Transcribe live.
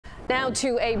Now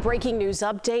to a breaking news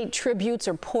update. Tributes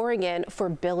are pouring in for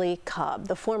Billy Cub,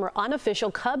 the former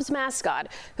unofficial Cubs mascot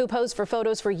who posed for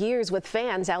photos for years with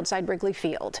fans outside Wrigley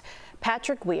Field.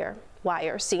 Patrick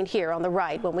Weier, seen here on the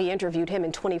right when we interviewed him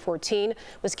in 2014,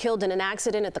 was killed in an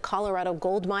accident at the Colorado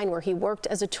gold mine where he worked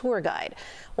as a tour guide.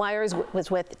 Weier was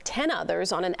with 10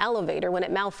 others on an elevator when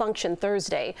it malfunctioned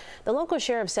Thursday. The local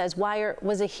sheriff says Weier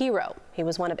was a hero. He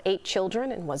was one of 8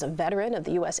 children and was a veteran of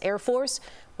the U.S. Air Force.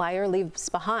 Weier leaves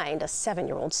behind a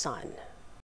 7-year-old son.